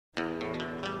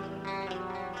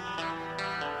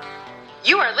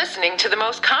You are listening to the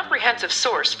most comprehensive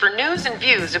source for news and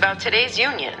views about today's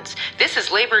unions. This is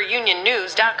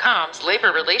LaborUnionNews.com's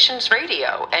Labor Relations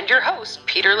Radio and your host,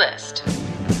 Peter List.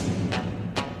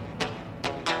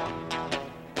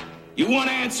 You want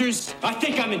answers? I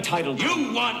think I'm entitled.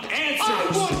 You want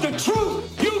answers? I want the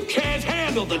truth! You can't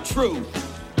handle the truth!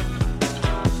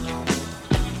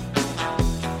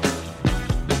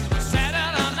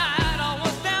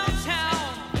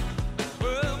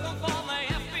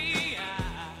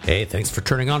 Hey, thanks for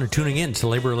turning on or tuning in to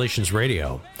Labor Relations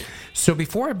Radio. So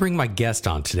before I bring my guest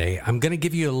on today, I'm going to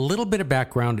give you a little bit of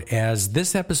background as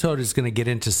this episode is going to get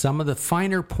into some of the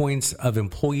finer points of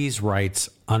employees' rights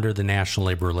under the National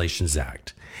Labor Relations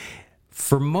Act.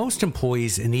 For most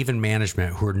employees and even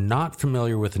management who are not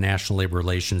familiar with the National Labor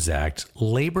Relations Act,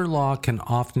 labor law can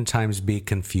oftentimes be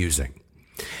confusing.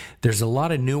 There's a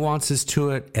lot of nuances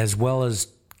to it, as well as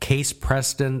case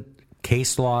precedent,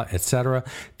 case law, etc.,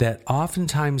 that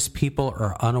oftentimes people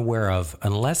are unaware of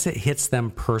unless it hits them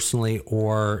personally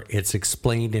or it's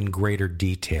explained in greater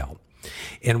detail.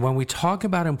 And when we talk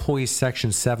about employees'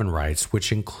 Section 7 rights,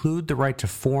 which include the right to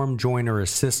form, join, or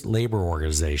assist labor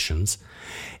organizations,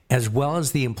 as well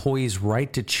as the employee's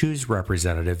right to choose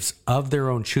representatives of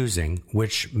their own choosing,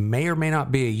 which may or may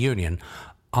not be a union,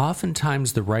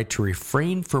 oftentimes the right to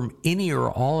refrain from any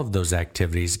or all of those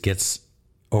activities gets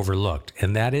overlooked,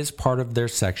 and that is part of their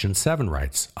Section 7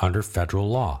 rights under federal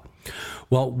law.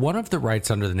 Well, one of the rights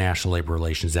under the National Labor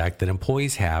Relations Act that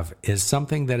employees have is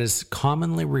something that is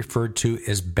commonly referred to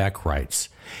as Beck rights.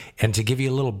 And to give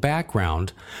you a little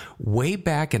background, way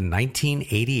back in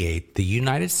 1988, the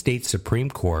United States Supreme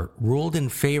Court ruled in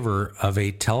favor of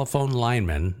a telephone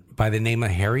lineman by the name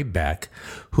of Harry Beck,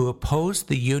 who opposed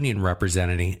the union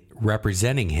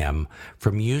representing him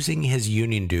from using his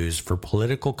union dues for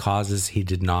political causes he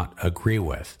did not agree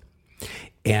with.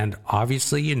 And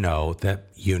obviously you know that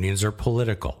unions are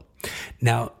political.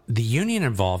 Now, the union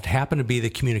involved happened to be the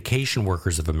Communication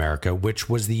Workers of America, which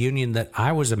was the union that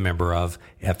I was a member of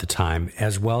at the time,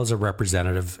 as well as a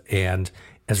representative and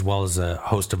as well as a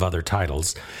host of other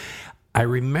titles. I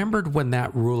remembered when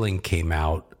that ruling came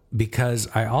out because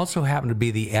I also happened to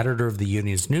be the editor of the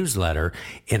union's newsletter,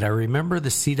 and I remember the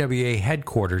CWA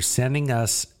headquarters sending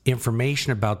us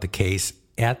information about the case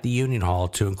at the Union Hall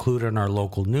to include in our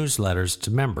local newsletters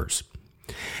to members.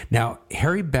 Now,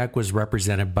 Harry Beck was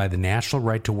represented by the National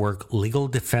Right to Work Legal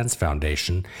Defense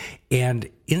Foundation, and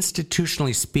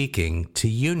institutionally speaking, to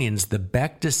unions, the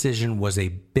Beck decision was a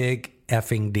big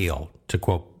effing deal, to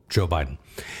quote Joe Biden.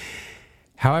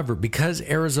 However, because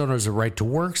Arizona is a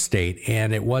right-to-work state,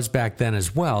 and it was back then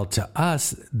as well, to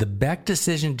us, the Beck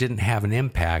decision didn't have an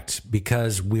impact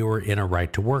because we were in a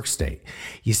right-to-work state.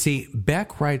 You see,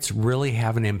 Beck rights really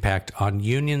have an impact on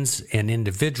unions and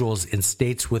individuals in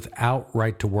states without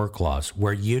right-to-work laws,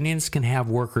 where unions can have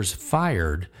workers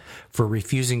fired for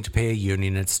refusing to pay a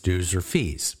union its dues or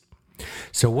fees.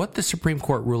 So what the Supreme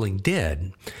Court ruling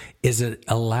did is it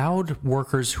allowed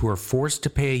workers who are forced to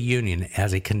pay a union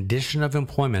as a condition of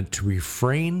employment to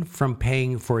refrain from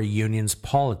paying for a union's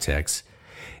politics.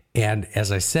 And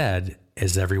as I said,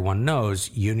 as everyone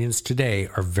knows, unions today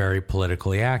are very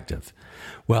politically active.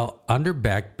 Well, under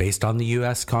Beck, based on the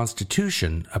U.S.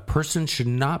 Constitution, a person should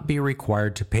not be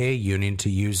required to pay a union to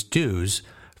use dues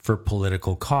for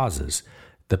political causes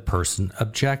the person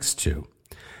objects to.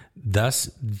 Thus,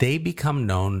 they become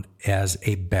known as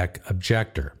a Beck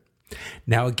objector.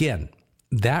 Now, again,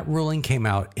 that ruling came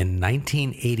out in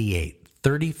 1988,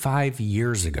 35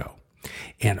 years ago.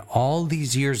 And all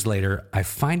these years later, I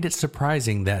find it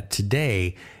surprising that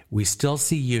today we still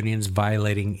see unions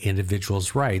violating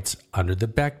individuals' rights under the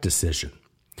Beck decision.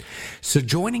 So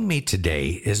joining me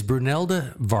today is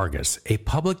Brunilda Vargas, a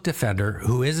public defender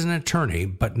who is an attorney,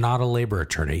 but not a labor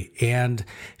attorney. And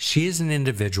she is an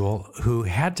individual who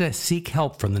had to seek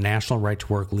help from the National Right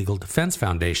to Work Legal Defense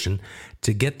Foundation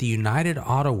to get the United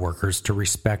Auto Workers to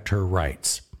respect her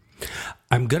rights.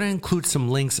 I'm going to include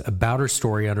some links about her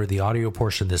story under the audio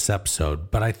portion of this episode,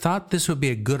 but I thought this would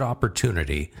be a good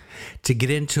opportunity to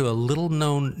get into a little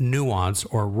known nuance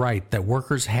or right that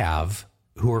workers have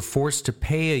who are forced to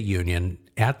pay a union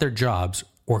at their jobs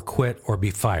or quit or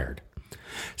be fired.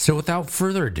 So without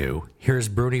further ado, here's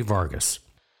Bruni Vargas.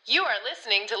 You are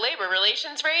listening to Labor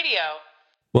Relations Radio.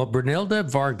 Well, Brunilda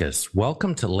Vargas,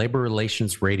 welcome to Labor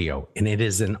Relations Radio, and it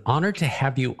is an honor to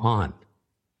have you on.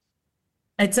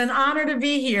 It's an honor to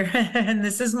be here, and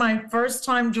this is my first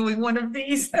time doing one of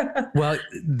these. Well,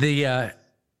 the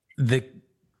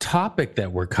topic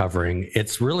that we're covering,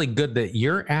 it's really good that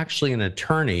you're actually an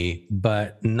attorney,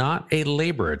 but not a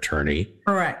labor attorney.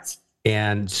 Correct.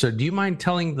 And so do you mind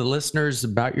telling the listeners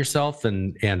about yourself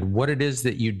and what it is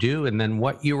that you do and then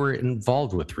what you were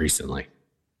involved with recently?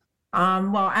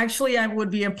 Well, actually, I would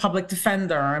be a public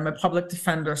defender. I'm a public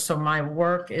defender, so my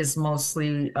work is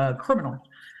mostly criminal.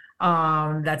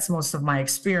 That's most of my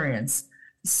experience.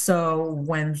 So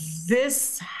when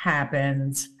this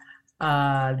happened,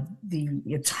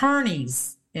 the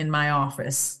attorneys in my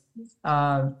office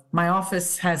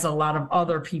has a lot of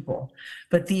other people,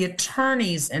 but the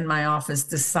attorneys in my office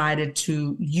decided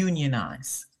to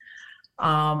unionize.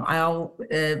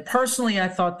 Personally, I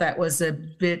thought that was a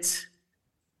bit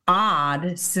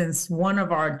odd, since one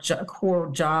of our core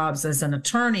jobs as an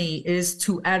attorney is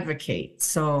to advocate.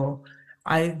 So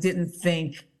I didn't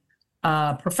think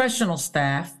professional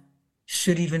staff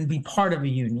should even be part of a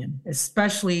union,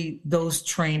 especially those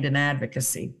trained in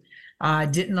advocacy. I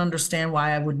didn't understand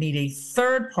why I would need a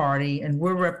third party, and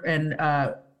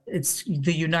it's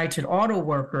the United Auto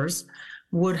Workers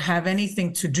would have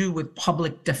anything to do with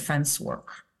public defense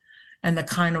work and the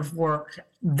kind of work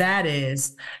that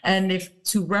is. And if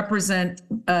to represent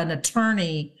an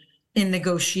attorney in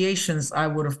negotiations, I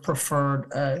would have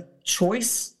preferred a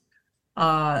choice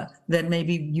that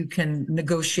maybe you can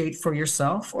negotiate for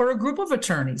yourself, or a group of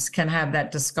attorneys can have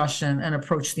that discussion and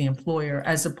approach the employer,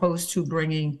 as opposed to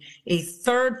bringing a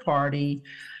third party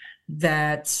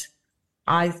that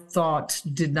I thought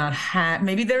did not have,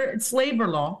 maybe it's labor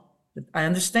law. I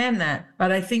understand that,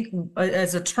 but I think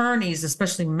as attorneys,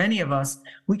 especially many of us,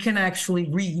 we can actually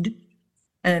read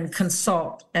and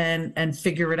consult and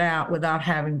figure it out without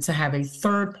having to have a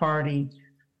third party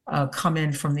come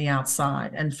in from the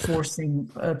outside and forcing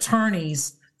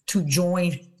attorneys to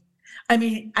join. I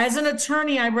mean, as an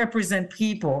attorney, I represent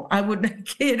people. I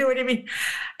would, you know what I mean?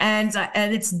 And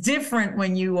it's different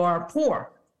when you are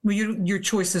poor, when your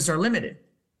choices are limited.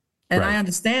 And right. I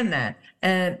understand that.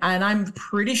 And I'm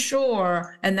pretty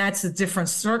sure, and that's a different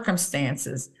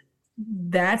circumstances.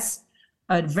 That's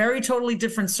a very totally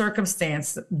different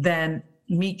circumstance than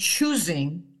me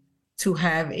choosing to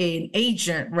have an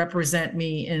agent represent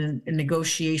me in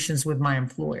negotiations with my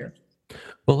employer.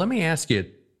 Well, let me ask you,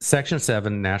 Section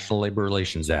 7, National Labor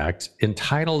Relations Act,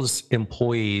 entitles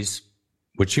employees,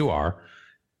 which you are,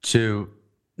 to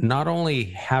not only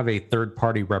have a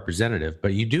third-party representative,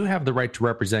 but you do have the right to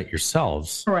represent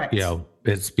yourselves. Correct. You know,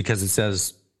 it's because it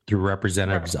says through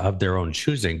representatives of their own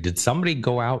choosing. Did somebody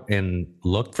go out and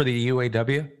look for the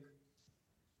UAW?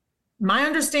 My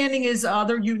understanding is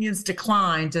other unions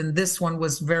declined, and this one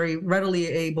was very readily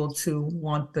able to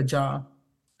want the job.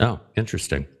 Oh,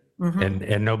 interesting. Mm-hmm.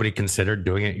 And nobody considered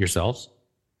doing it yourselves,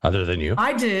 other than you?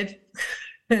 I did.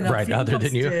 Right, other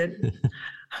than you? Did.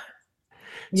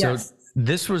 Yes. So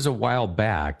this was a while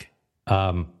back.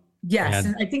 Yes,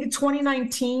 and I think in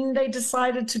 2019 they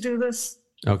decided to do this.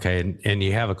 Okay, and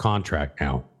you have a contract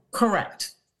now.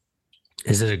 Correct.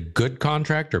 Is it a good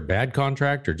contract or bad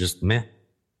contract or just meh?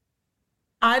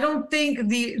 I don't think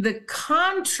the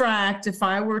contract, if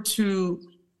I were to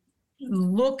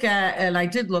look at, and I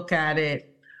did look at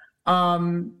it, a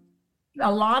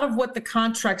lot of what the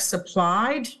contract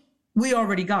supplied, we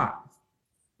already got.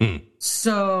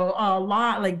 So a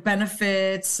lot like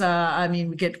benefits, I mean,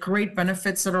 we get great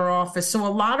benefits at our office. So a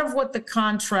lot of what the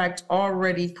contract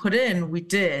already put in, we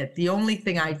did. The only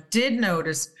thing I did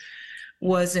notice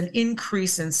was an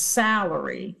increase in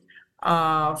salary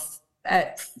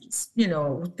at,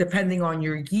 depending on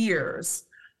your years,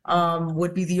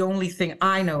 would be the only thing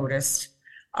I noticed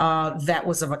that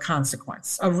was of a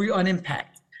consequence, an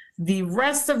impact. The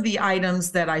rest of the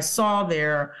items that I saw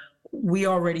there, we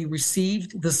already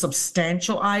received. The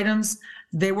substantial items,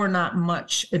 they were not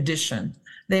much addition.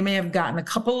 They may have gotten a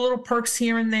couple little perks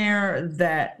here and there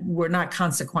that were not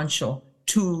consequential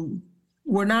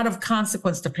were not of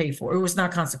consequence to pay for. It was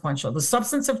not consequential. The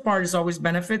substantive part is always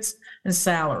benefits and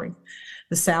salary.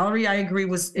 The salary, I agree,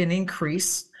 was an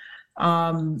increase,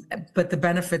 but the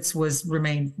benefits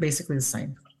remained basically the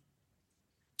same.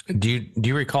 Do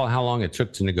you recall how long it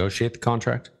took to negotiate the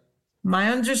contract?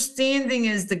 My understanding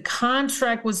is the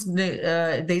contract was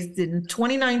they did in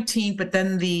 2019, but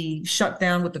then the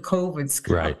shutdown with the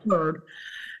COVID occurred.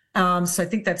 So I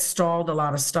think that stalled a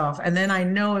lot of stuff. And then I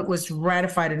know it was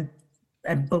ratified in,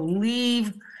 I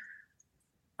believe,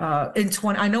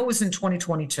 I know it was in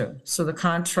 2022. So the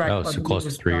contract. Oh, so close to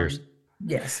 3 years.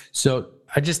 Yes. So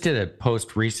I just did a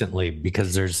post recently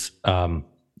because there's,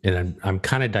 and I'm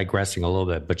kind of digressing a little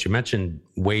bit, but you mentioned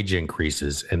wage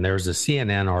increases, and there was a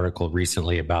CNN article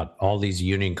recently about all these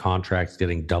union contracts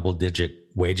getting double-digit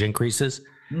wage increases,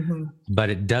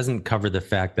 but it doesn't cover the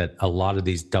fact that a lot of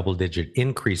these double-digit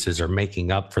increases are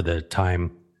making up for the time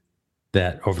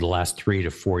that over the last 3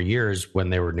 to 4 years, when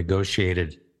they were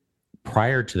negotiated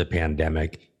prior to the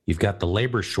pandemic, you've got the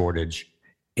labor shortage.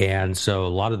 And so a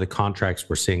lot of the contracts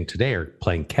we're seeing today are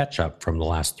playing catch up from the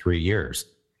last 3 years.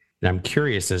 And I'm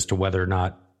curious as to whether or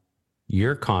not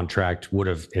your contract would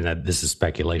have, and this is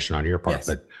speculation on your part, Yes.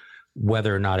 but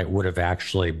whether or not it would have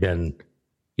actually been,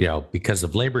 because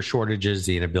of labor shortages,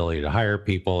 the inability to hire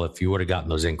people, if you would have gotten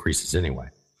those increases anyway.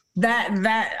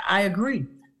 That I agree.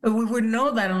 We wouldn't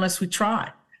know that unless we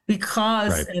try,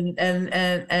 because Right.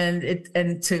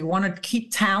 and to want to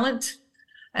keep talent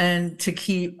and to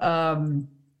keep the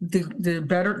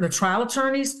trial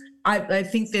attorneys. I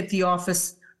think that the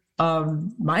office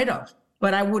might have,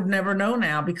 but I would never know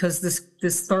now because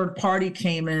this third party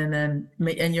came in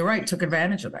and you're right, took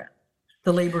advantage of that,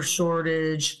 the labor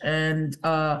shortage, and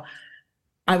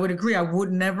I would agree. I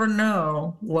would never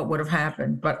know what would have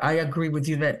happened, but I agree with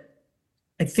you that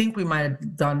I think we might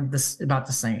have done this about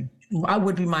the same. I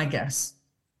would be my guess.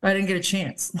 I didn't get a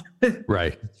chance.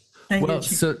 Right. Well,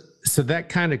 so that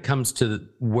kind of comes to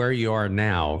where you are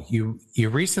now. You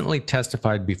recently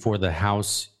testified before the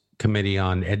House Committee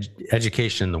on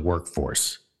Education and the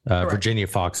Workforce, Virginia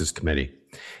Fox's committee.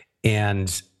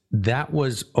 And that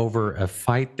was over a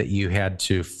fight that you had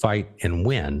to fight and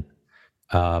win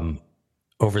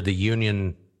over the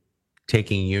union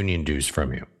taking union dues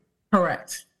from you.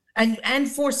 Correct. And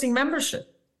forcing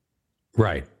membership.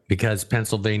 Right. Because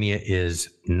Pennsylvania is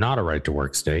not a right to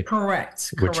work state.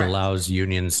 Correct. Which allows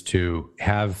unions to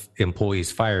have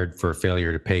employees fired for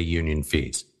failure to pay union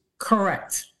fees.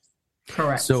 Correct.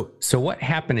 So what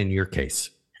happened in your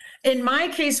case? In my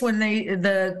case, when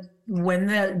the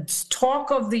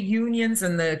talk of the unions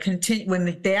and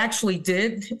when they actually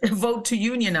did vote to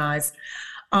unionize,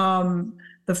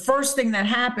 the first thing that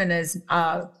happened is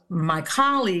my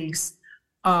colleagues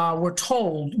were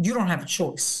told, you don't have a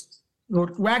choice.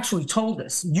 We're actually told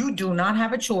this. You do not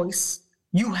have a choice.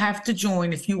 You have to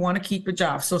join if you want to keep your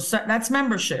job. So that's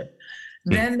membership.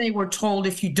 Then they were told,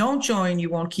 if you don't join, you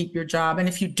won't keep your job. And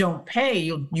if you don't pay,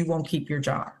 you won't keep your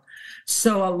job.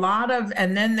 So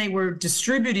and then they were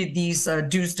distributed these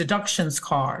dues deductions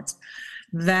cards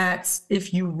that,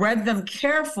 if you read them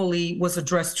carefully, was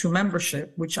addressed to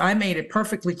membership, which I made it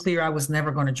perfectly clear I was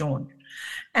never going to join.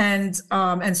 And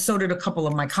so did a couple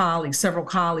of my colleagues, several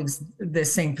colleagues, the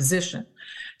same position.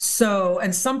 So,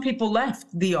 and some people left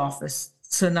the office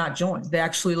to not join. They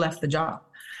actually left the job.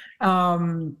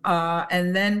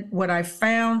 And then what I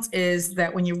found is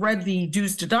that when you read the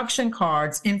dues deduction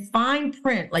cards in fine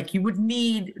print, like you would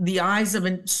need the eyes of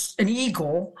an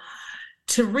eagle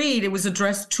to read, it was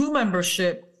addressed to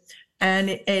membership, and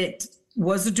it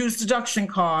was a dues deduction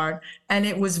card, and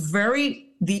it was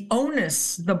the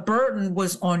onus, the burden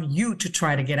was on you to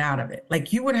try to get out of it.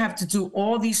 Like you would have to do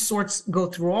go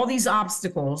through all these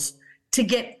obstacles to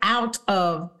get out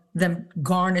of them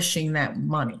garnishing that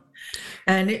money.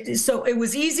 And so it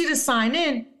was easy to sign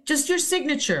in, just your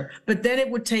signature, but then it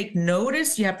would take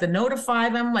notice. You have to notify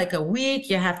them like a week.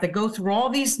 You have to go through all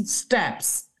these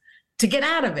steps to get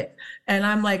out of it. And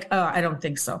I'm like, oh, I don't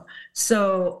think so.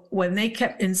 So when they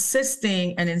kept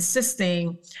insisting,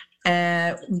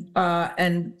 and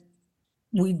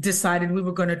we decided we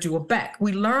were going to do a Beck.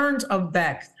 We learned of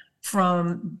Beck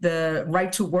from the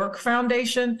Right to Work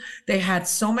Foundation. They had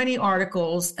so many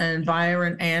articles, and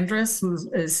Byron Andrus, who's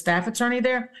a staff attorney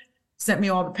there, sent me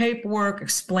all the paperwork,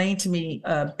 explained to me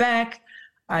Beck.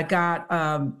 I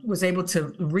was able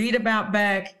to read about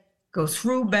Beck, go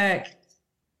through Beck.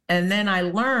 And then I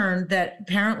learned that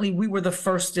apparently we were the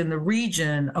first in the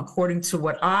region, according to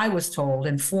what I was told,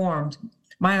 informed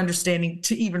my understanding,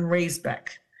 to even raise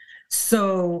Beck.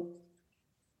 So,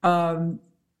 and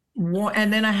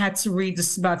then I had to read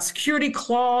this about security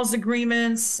clause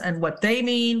agreements and what they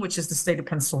mean, which is the state of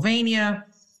Pennsylvania,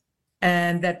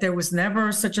 and that there was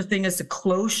never such a thing as a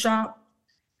closed shop.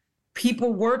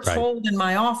 People were told in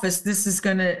my office,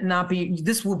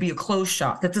 this will be a closed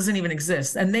shop. That doesn't even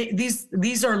exist. And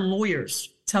these are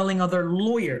lawyers telling other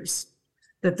lawyers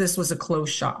that this was a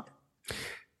closed shop.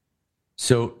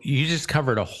 So you just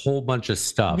covered a whole bunch of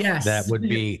stuff that would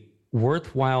be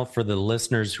worthwhile for the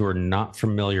listeners who are not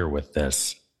familiar with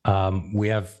this. We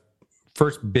have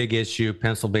first big issue.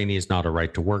 Pennsylvania is not a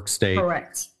right to work state.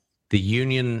 Correct. The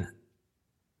union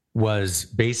was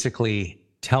basically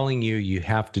telling you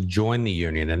have to join the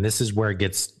union. And this is where it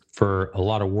gets, for a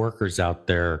lot of workers out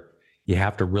there, you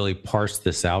have to really parse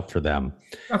this out for them.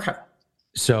 Okay.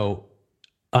 So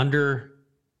under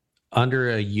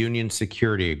a union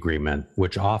security agreement,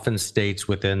 which often states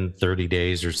within 30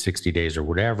 days or 60 days or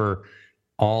whatever,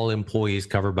 all employees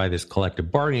covered by this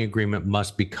collective bargaining agreement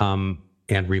must become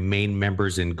and remain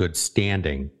members in good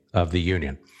standing of the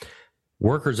union.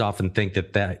 Workers often think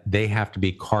that they have to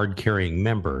be card-carrying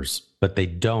members, but they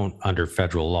don't under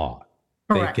federal law.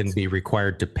 Correct. They can be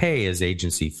required to pay as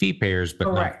agency fee payers,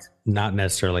 but not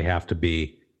necessarily have to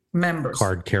be members,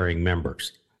 card-carrying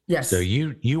members. Yes. So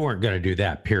you weren't going to do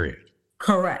that, period.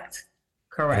 Correct.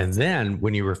 And then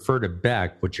when you refer to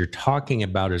Beck, what you're talking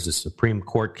about is a Supreme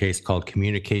Court case called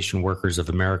Communication Workers of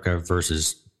America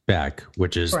versus Beck,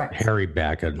 which is Harry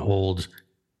Beck, an old,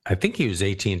 I think he was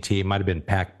AT&T, it might have been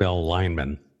Pac Bell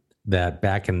lineman, that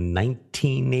back in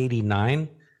 1989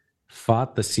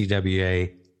 fought the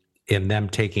CWA in them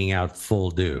taking out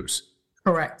full dues.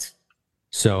 Correct.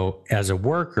 So as a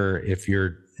worker, if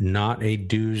you're not a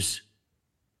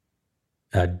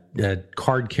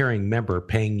card-carrying member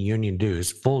paying union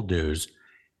dues, full dues,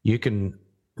 you can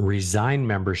resign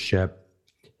membership,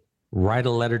 write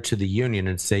a letter to the union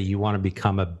and say you want to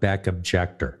become a Beck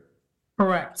objector.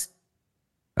 Correct.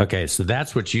 Okay, so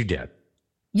that's what you did.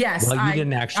 Yes. Well, you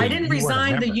didn't actually. I didn't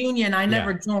resign the union. I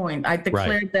never joined. I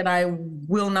declared that I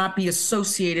will not be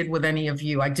associated with any of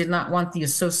you. I did not want the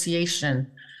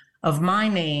association of my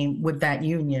name with that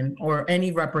union or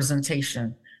any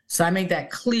representation. So I made that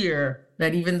clear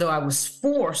that even though I was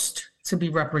forced to be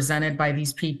represented by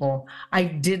these people, I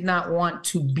did not want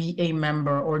to be a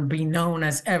member or be known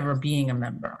as ever being a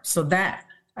member. So that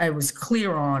I was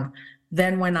clear on.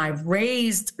 Then when I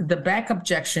raised the Beck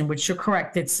objection, which you're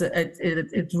correct,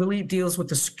 it really deals with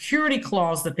the security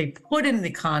clause that they put in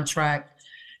the contract,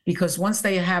 because once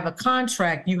they have a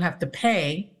contract, you have to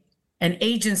pay an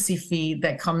agency fee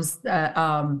that comes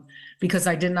because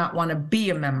I did not want to be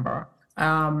a member.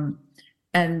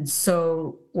 And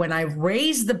so when I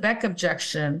raised the Beck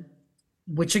objection,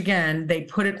 which again, they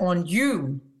put it on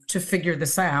you to figure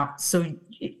this out. So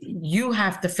you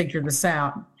have to figure this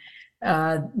out.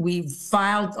 We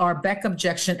filed our Beck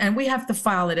objection, and we have to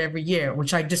file it every year,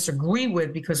 which I disagree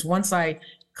with, because once I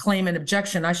claim an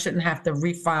objection, I shouldn't have to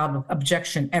refile the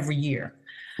objection every year.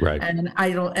 Right. And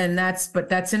I don't, and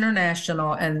that's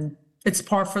international, and it's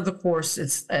par for the course.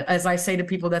 It's, as I say to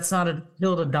people, that's not a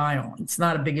hill to die on. It's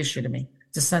not a big issue to me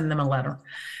to send them a letter.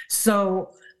 So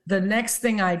the next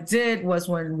thing I did was,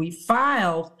 when we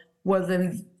filed, well,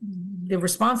 then the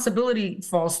responsibility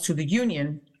falls to the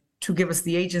union to give us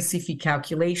the agency fee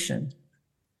calculation.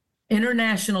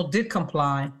 International did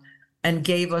comply and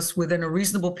gave us, within a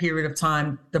reasonable period of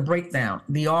time, the breakdown.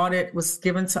 The audit was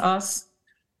given to us,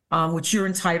 which you're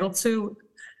entitled to,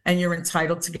 and you're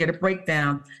entitled to get a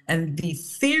breakdown. And the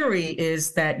theory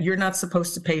is that you're not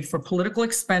supposed to pay for political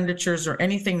expenditures or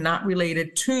anything not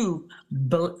related to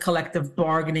collective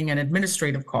bargaining and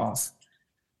administrative costs.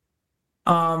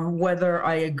 Whether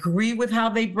I agree with how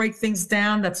they break things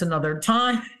down, that's another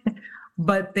time.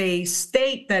 But they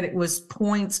state that it was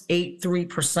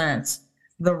 0.83%.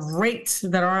 The rate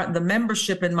that the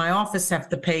membership in my office have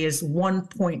to pay is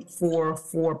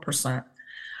 1.44%.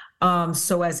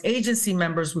 So as agency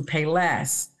members, we pay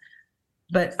less.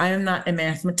 But I am not a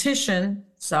mathematician,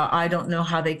 so I don't know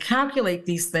how they calculate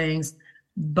these things.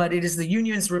 But it is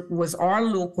was our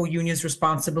local union's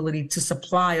responsibility to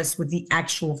supply us with the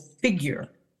actual figure.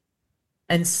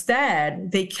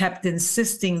 Instead, they kept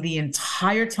insisting the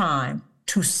entire time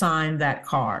to sign that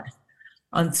card,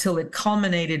 until it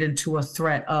culminated into a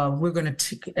threat of, we're going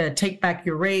to take back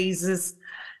your raises,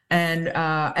 and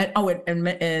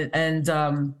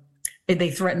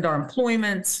they threatened our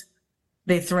employment.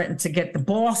 They threatened to get the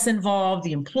boss involved,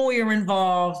 the employer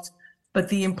involved. But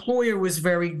the employer was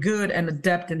very good and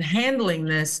adept in handling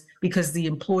this, because the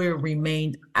employer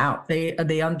remained out.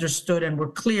 They understood and were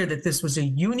clear that this was a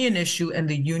union issue and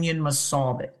the union must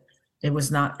solve it. It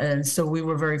was not, and so we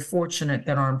were very fortunate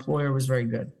that our employer was very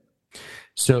good.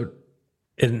 So,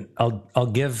 and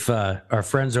I'll give our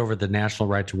friends over at the National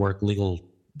Right to Work Legal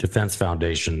Defense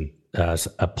Foundation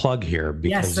a plug here,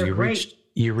 because yes,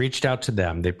 you reached out to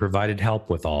them. They provided help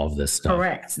with all of this stuff.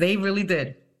 Correct. They really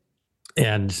did.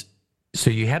 And so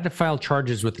you had to file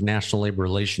charges with the National Labor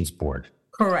Relations Board.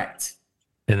 Correct.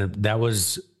 And that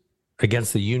was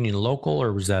against the union local,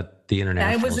 or was that the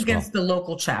international? It was against the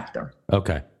local chapter.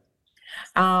 Okay.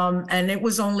 And it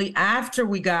was only after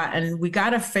we got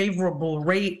a favorable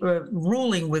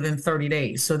ruling within 30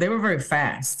 days. So they were very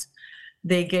fast.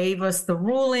 They gave us the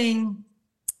ruling,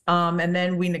 and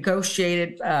then we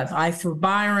negotiated. I through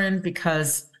Byron,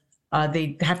 because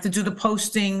they have to do the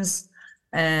postings,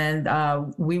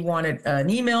 and we wanted an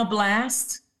email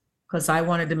blast, because I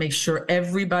wanted to make sure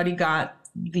everybody got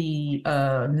the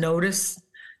notice.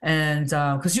 And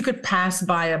because you could pass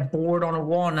by a board on a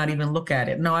wall and not even look at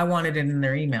it. No, I wanted it in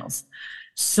their emails.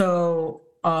 So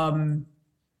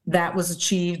That was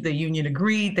achieved. The union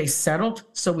agreed. They settled.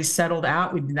 So we settled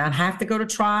out. We did not have to go to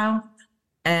trial.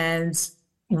 And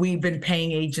we've been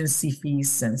paying agency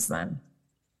fees since then.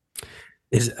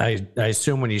 I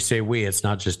assume when you say we, it's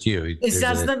not just you. It's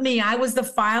just not me. I was the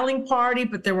filing party,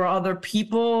 but there were other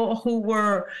people who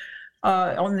were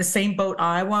on the same boat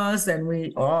I was, and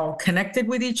we all connected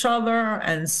with each other.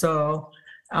 And so,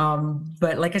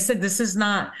 but like I said, this is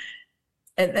not,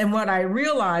 and what I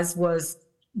realized was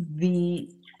there's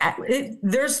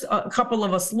a couple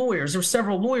of us lawyers, there's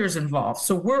several lawyers involved.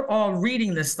 So we're all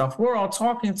reading this stuff. We're all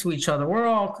talking to each other.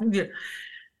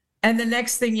 And the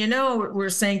next thing you know, we're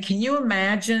saying, can you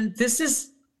imagine? This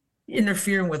is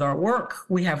interfering with our work.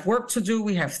 We have work to do.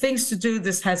 We have things to do.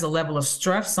 This has a level of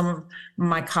stress. Some of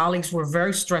my colleagues were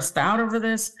very stressed out over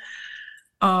this.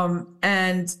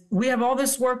 And we have all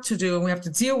this work to do, and we have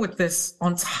to deal with this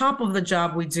on top of the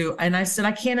job we do. And I said,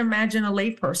 I can't imagine a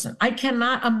layperson. I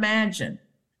cannot imagine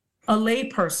a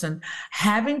layperson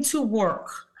having to work,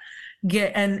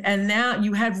 and now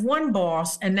you have one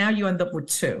boss, and now you end up with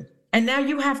two. And now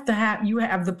you have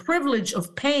the privilege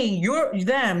of paying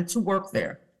them to work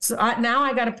there. So now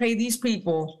I got to pay these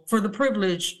people for the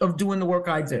privilege of doing the work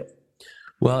I do.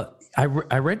 Well, I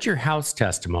read your House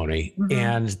testimony,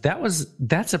 and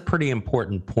that's a pretty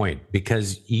important point,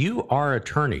 because you are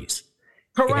attorneys.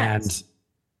 Correct.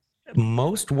 And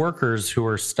most workers who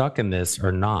are stuck in this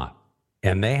are not,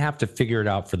 and they have to figure it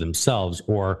out for themselves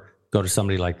or go to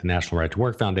somebody like the National Right to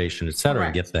Work Foundation, et cetera,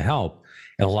 and get the help.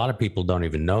 And a lot of people don't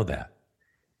even know that.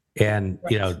 And,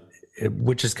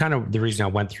 which is kind of the reason I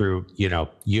went through,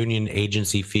 union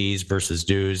agency fees versus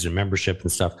dues and membership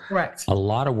and stuff. Correct. A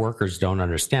lot of workers don't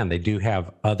understand. They do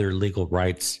have other legal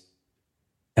rights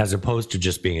as opposed to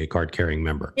just being a card-carrying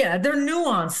member. Yeah, they're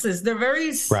nuances. They're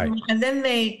very right. And then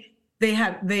the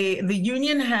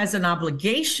union has an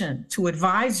obligation to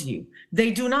advise you.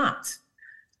 They do not.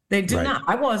 They do not.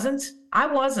 I wasn't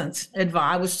advised.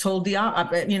 I was told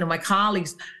my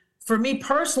colleagues. For me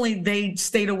personally, they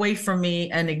stayed away from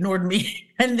me and ignored me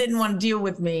and didn't want to deal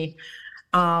with me,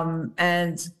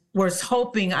 and was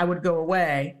hoping I would go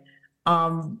away.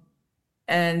 And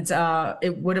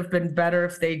it would have been better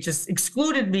if they just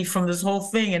excluded me from this whole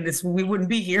thing, and we wouldn't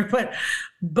be here.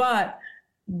 But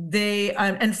they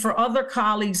and for other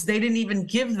colleagues, they didn't even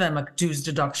give them a dues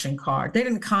deduction card. They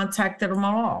didn't contact them at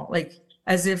all, like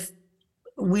as if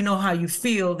we know how you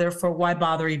feel, therefore why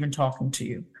bother even talking to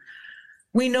you?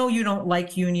 We know you don't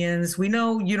like unions. We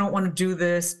know you don't want to do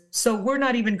this. So we're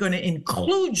not even going to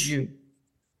include you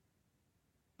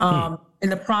in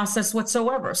the process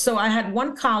whatsoever. So I had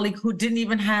one colleague who didn't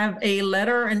even have a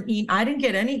letter and I didn't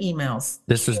get any emails.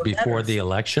 This was before the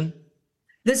election?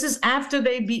 This is after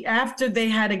they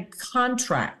had a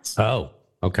contract. Oh,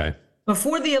 okay.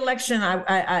 Before the election,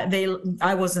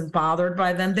 I wasn't bothered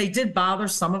by them. They did bother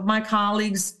some of my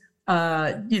colleagues.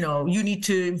 You need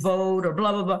to vote or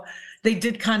blah, blah, blah. They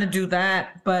did kind of do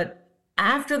that. But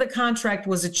after the contract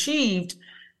was achieved,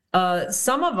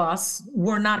 some of us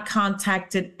were not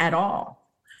contacted at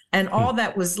all. And all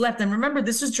that was left. And remember,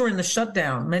 this is during the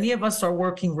shutdown. Many of us are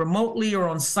working remotely or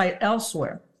on site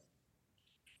elsewhere.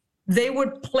 They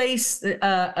would place,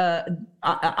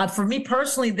 for me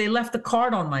personally, they left a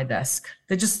card on my desk.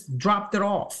 They just dropped it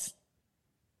off,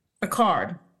 a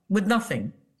card with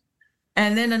nothing.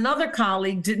 And then another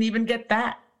colleague didn't even get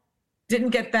that.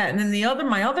 And then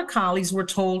my other colleagues were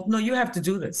told, no, you have to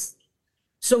do this.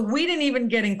 So we didn't even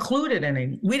get included in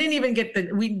it. We didn't even get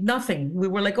nothing. We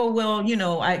were like, oh,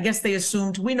 well, I guess they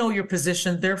assumed we know your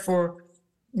position. Therefore,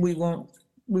 we won't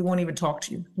even talk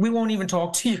to you. We won't even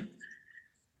talk to you.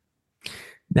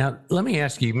 Now, let me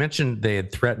ask you, you mentioned they had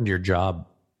threatened your job.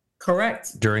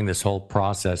 Correct. During this whole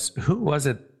process. Who was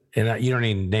it? And you don't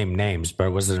need to name names,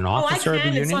 but was it an officer of the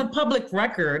union? It's on public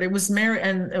record. It was Mary,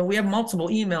 and we have multiple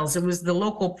emails. It was the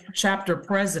local chapter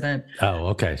president. Oh,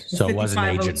 okay. So it was an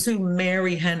agent. 5502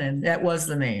 Mary Hennon. That was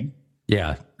the name.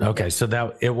 Yeah. Okay.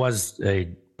 So it was a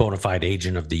bona fide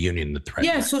agent of the union that threatened.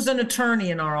 Yes, who's an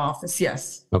attorney in our office.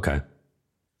 Yes. Okay.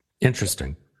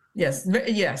 Interesting. Yes.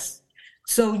 Yes.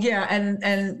 So yeah,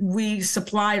 and we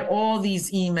supplied all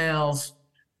these emails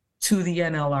to the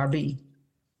NLRB.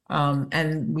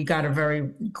 And we got a very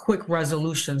quick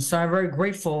resolution. So I'm very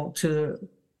grateful to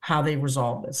how they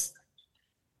resolved this.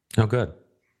 Oh, good.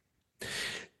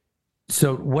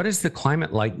 So what is the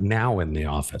climate like now in the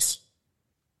office?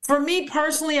 For me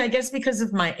personally, I guess because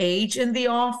of my age in the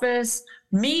office,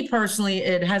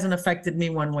 it hasn't affected me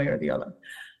one way or the other.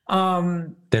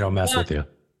 They don't mess with you.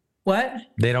 What?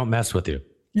 They don't mess with you.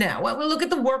 No. Well, look at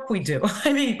the work we do.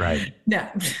 I mean, right. No.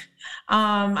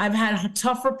 I've had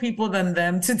tougher people than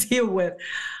them to deal with.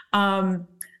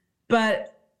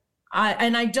 But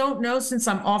I don't know, since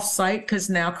I'm off site, because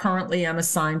now currently I'm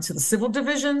assigned to the civil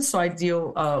division. So I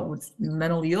deal with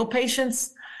mentally ill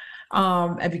patients,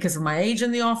 and because of my age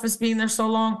in the office being there so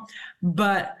long.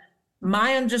 But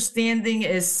my understanding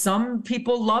is some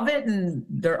people love it, and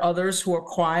there are others who are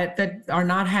quiet that are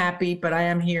not happy. But I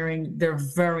am hearing they're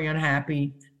very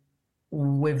unhappy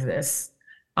with this.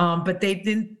 But they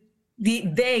didn't,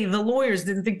 the lawyers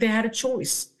didn't think they had a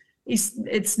choice.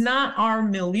 It's not our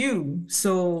milieu,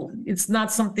 so it's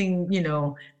not something,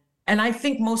 and I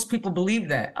think most people believe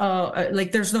that,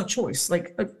 like there's no choice.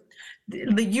 Like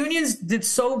the unions did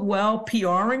so well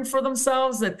PRing for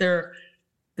themselves that they're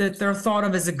thought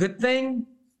of as a good thing,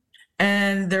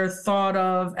 and they're thought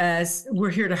of as, we're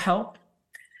here to help,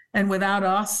 and without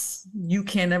us you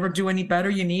can't ever do any better,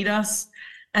 you need us.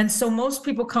 And so most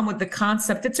people come with the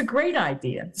concept, it's a great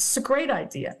idea, it's a great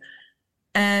idea.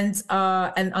 And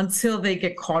until they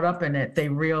get caught up in it, they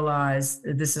realize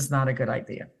this is not a good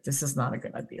idea. This is not a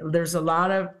good idea. There's a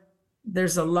lot of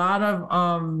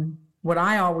what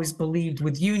I always believed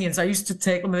with unions. I used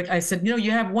to I said,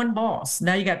 you have one boss,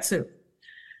 now you got two.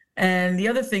 And the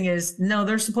other thing is, no,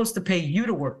 they're supposed to pay you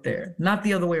to work there, not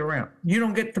the other way around. You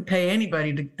don't get to pay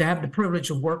anybody to have the privilege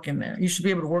of working there. You should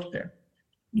be able to work there.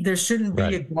 There shouldn't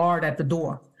be a guard at the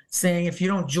door saying, if you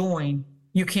don't join,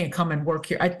 you can't come and work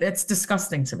here. That's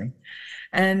disgusting to me.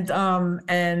 And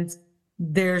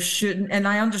there shouldn't, and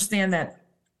I understand that,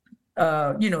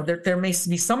 there may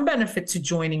be some benefit to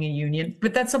joining a union,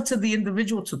 but that's up to the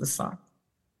individual to decide.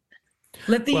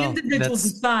 Let the individual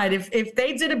decide. If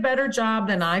they did a better job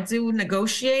than I do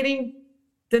negotiating,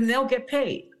 then they'll get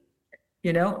paid.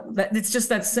 It's just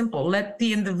that simple. Let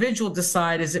the individual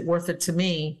decide, is it worth it to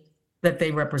me that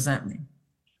they represent me?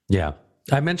 Yeah.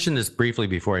 I mentioned this briefly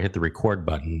before I hit the record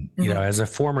button. As a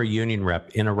former union rep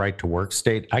in a right to work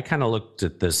state, I kind of looked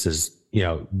at this as,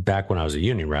 back when I was a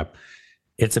union rep,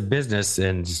 it's a business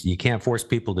and you can't force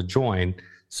people to join.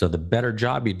 So the better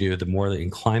job you do, the more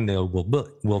inclined they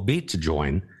will be to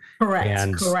join. Correct.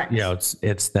 And, correct.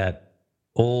 It's that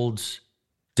old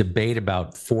debate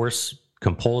about force,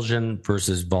 compulsion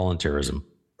versus voluntarism.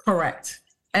 Correct.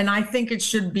 And I think it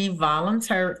should be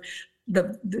voluntary.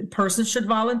 The person should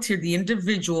volunteer, the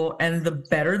individual, and the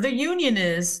better the union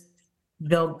is,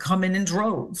 they'll come in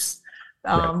droves.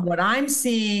 Right. What I'm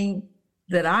seeing,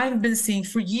 that I've been seeing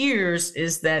for years,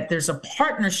 is that there's a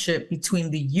partnership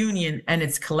between the union and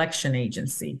its collection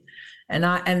agency. And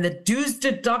the dues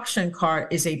deduction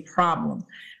card is a problem,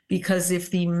 because if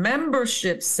the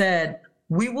membership said,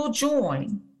 we will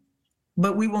join,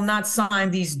 but we will not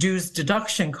sign these dues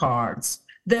deduction cards,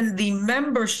 then the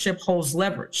membership holds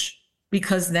leverage,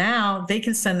 because now they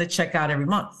can send the check out every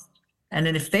month. And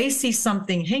then if they see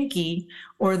something hinky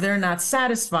or they're not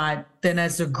satisfied, then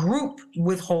as a group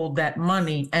withhold that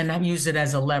money and use it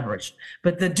as a leverage.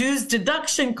 But the dues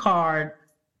deduction card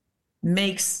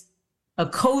makes a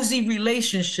cozy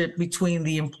relationship between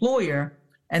the employer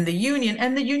and the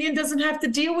union doesn't have to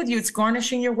deal with you. It's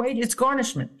garnishing your wage. It's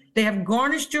garnishment. They have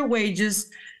garnished your wages.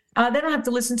 They don't have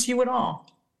to listen to you at all.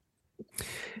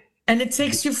 And it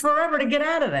takes you forever to get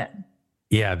out of that.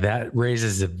 Yeah, that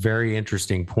raises a very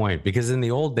interesting point, because in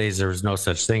the old days, there was no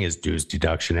such thing as dues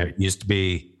deduction. It used to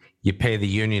be you pay the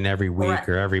union every week Correct.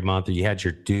 or every month, or you had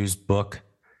your dues book.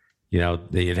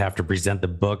 You'd have to present the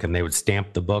book and they would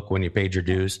stamp the book when you paid your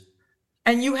dues.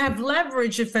 And you have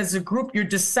leverage if, as a group, you're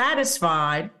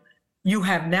dissatisfied. You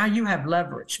have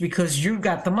leverage because you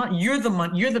got the money. You're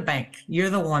the bank. You're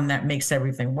the one that makes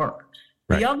everything work.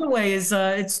 Right. The other way is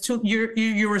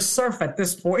you're a serf at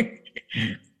this point.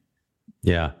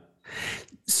 Yeah.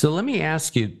 So let me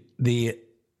ask you,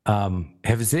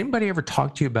 has anybody ever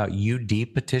talked to you about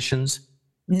UD petitions?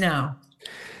 No.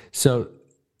 So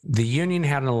the union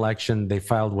had an election. They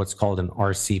filed what's called an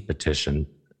RC petition.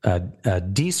 A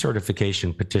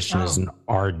decertification petition is an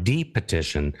RD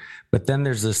petition. But then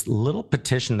there's this little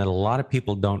petition that a lot of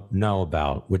people don't know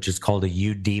about, which is called a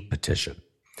UD petition.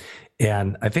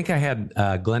 And I think I had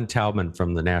Glenn Taubman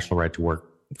from the National Right to Work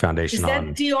Foundation on.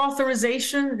 Is that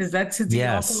deauthorization? Is that to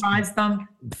deauthorize them?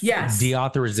 Yes.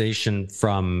 Deauthorization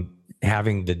from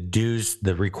having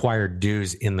the required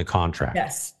dues in the contract.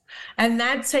 Yes. And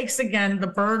that takes, again, the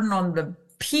burden on the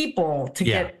people to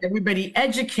get everybody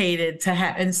educated to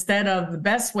have, instead of, the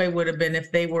best way would have been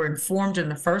if they were informed in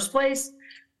the first place,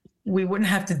 we wouldn't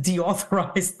have to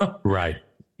deauthorize them. Right.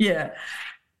 Yeah.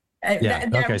 Yeah.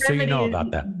 Okay. So you know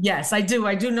about that. Yes, I do.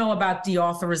 I do know about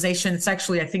deauthorization. It's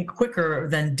actually, I think, quicker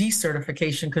than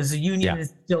decertification because the union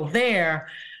is still there.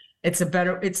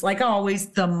 It's like always,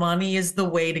 the money is the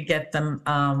way to get them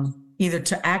either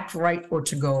to act right or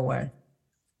to go away.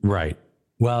 Right.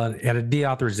 Well, at a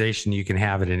deauthorization, you can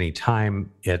have it any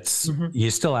time.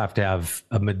 You still have to have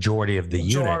a majority of the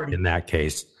unit in that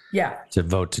case to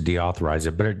vote to deauthorize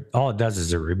it. But all it does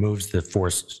is it removes the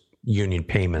forced union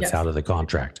payments out of the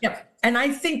contract. Yep. And I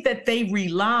think that they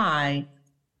rely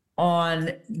on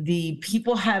the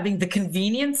people having the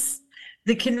convenience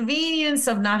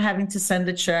of not having to send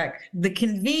a check, the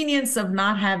convenience of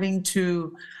not having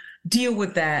to deal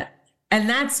with that. And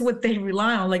that's what they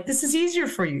rely on. Like, this is easier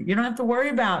for you. You don't have to worry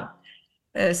about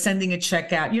sending a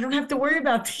check out. You don't have to worry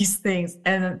about these things.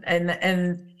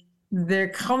 And there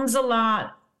comes a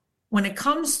lot when it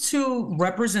comes to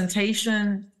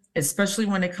representation, especially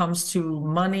when it comes to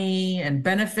money and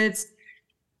benefits.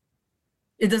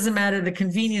 It doesn't matter. The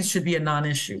convenience should be a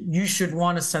non-issue. You should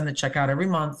want to send the check out every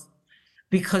month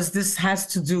because this has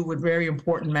to do with very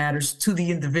important matters to the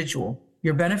individual.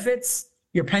 Your benefits,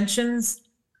 your pensions,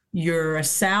 your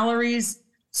salaries.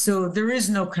 So there is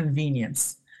no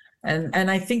convenience. And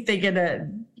I think they get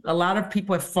a lot of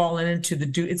people have fallen into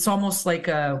it's almost like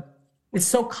it's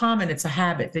so common. It's a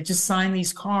habit. They just sign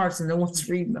these cards and no one's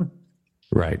reading them.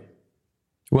 Right.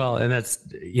 Well, and that's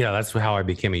how I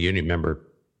became a union member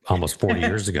almost 40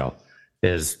 years ago,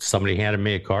 is somebody handed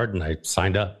me a card and I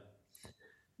signed up.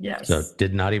 Yes. So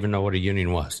did not even know what a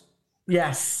union was.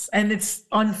 Yes. And it's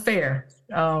unfair.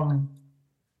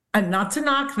 And not to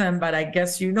knock them, but I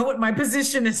guess you know what my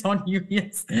position is on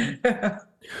unions.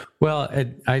 Well,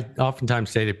 I oftentimes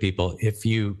say to people, if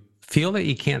you feel that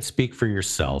you can't speak for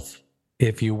yourself,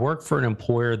 if you work for an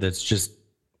employer that's just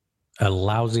a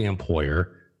lousy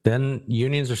employer, then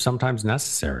unions are sometimes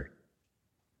necessary.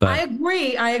 But I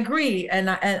agree. And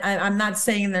I'm not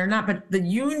saying they're not, but the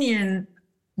union,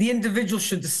 the individual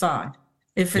should decide.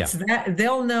 If it's that,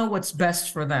 they'll know what's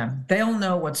best for them. They'll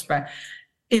know what's best.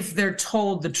 If they're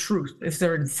told the truth, if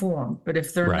they're informed. But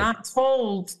if they're not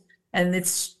told and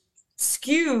it's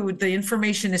skewed, the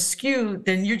information is skewed,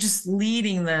 then you're just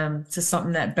leading them to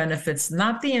something that benefits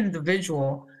not the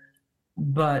individual,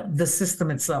 but the system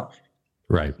itself.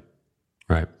 Right.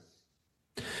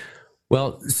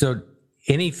 Well, so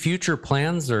any future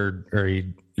plans or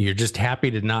you're just happy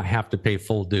to not have to pay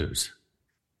full dues?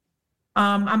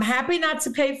 I'm happy not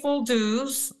to pay full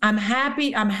dues. I'm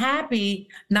happy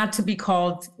not to be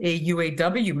called a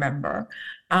UAW member.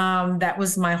 That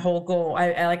was my whole goal.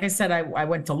 Like I said, I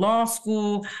went to law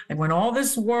school. I went all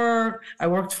this work. I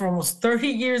worked for almost 30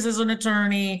 years as an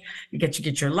attorney. You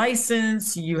get your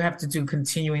license. You have to do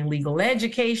continuing legal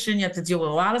education. You have to deal with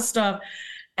a lot of stuff.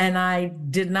 And I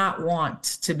did not want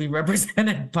to be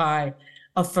represented by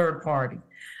a third party.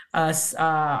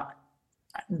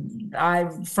 I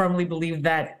firmly believe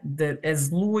that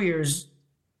as lawyers,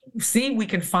 we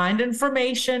can find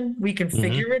information, we can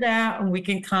figure it out, and we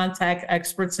can contact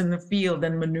experts in the field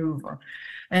and maneuver.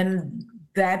 And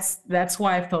that's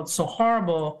why I felt so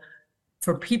horrible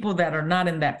for people that are not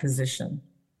in that position.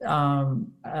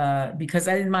 Because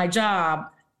in my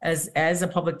job as a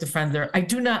public defender, I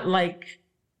do not like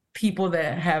people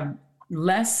that have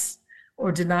less or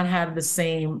did not have the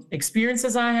same experience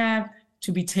as I have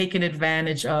to be taken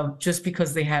advantage of just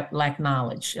because they lack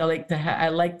knowledge. I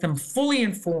like them fully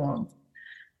informed,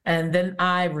 and then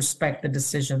I respect the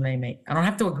decision they make. I don't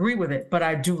have to agree with it, but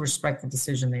I do respect the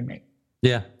decision they make.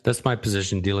 Yeah, that's my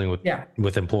position dealing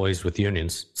with employees with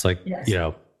unions. It's like,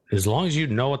 as long as you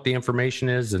know what the information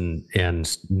is and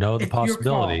know the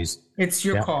possibilities. It's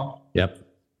your call. Yep.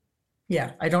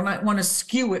 Yeah, I do not want to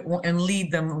skew it and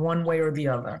lead them one way or the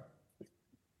other.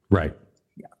 Right.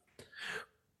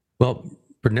 Well,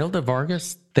 Brunilda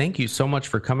Vargas, thank you so much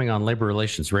for coming on Labor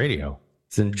Relations Radio.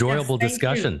 It's an enjoyable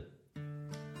discussion.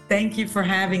 Thank you for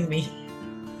having me.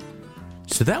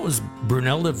 So that was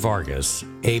Brunilda Vargas,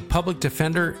 a public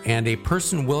defender and a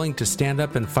person willing to stand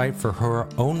up and fight for her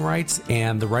own rights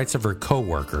and the rights of her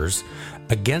coworkers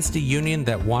against a union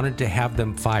that wanted to have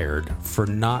them fired for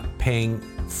not paying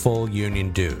full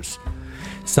union dues,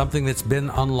 something that's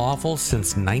been unlawful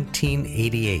since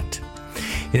 1988.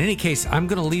 In any case, I'm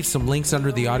going to leave some links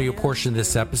under the audio portion of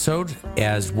this episode,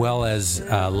 as well as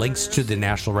links to the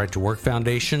National Right to Work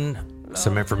Foundation,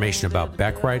 some information about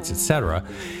Beck rights, etc.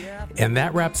 And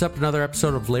that wraps up another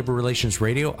episode of Labor Relations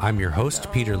Radio. I'm your host,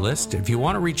 Peter List. If you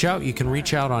want to reach out, you can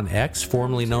reach out on X,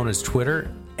 formerly known as Twitter,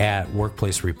 at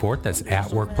Workplace Report. That's at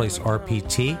Workplace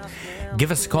RPT.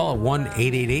 Give us a call at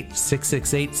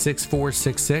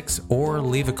 1-888-668-6466 or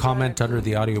leave a comment under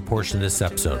the audio portion of this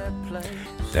episode.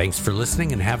 Thanks for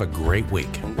listening and have a great week.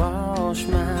 Wash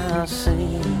my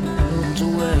sins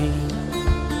away.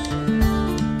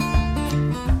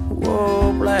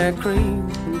 Whoa, black cream,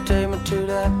 take me to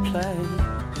that place.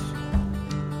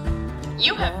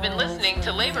 You have been listening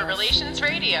to Labor Relations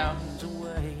Radio.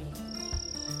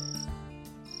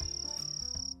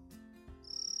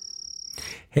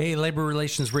 Hey, Labor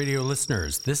Relations Radio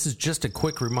listeners, this is just a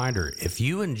quick reminder. If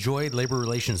you enjoyed Labor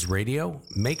Relations Radio,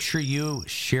 make sure you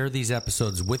share these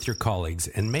episodes with your colleagues,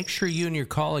 and make sure you and your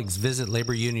colleagues visit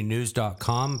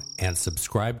laborunionnews.com and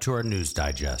subscribe to our news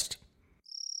digest.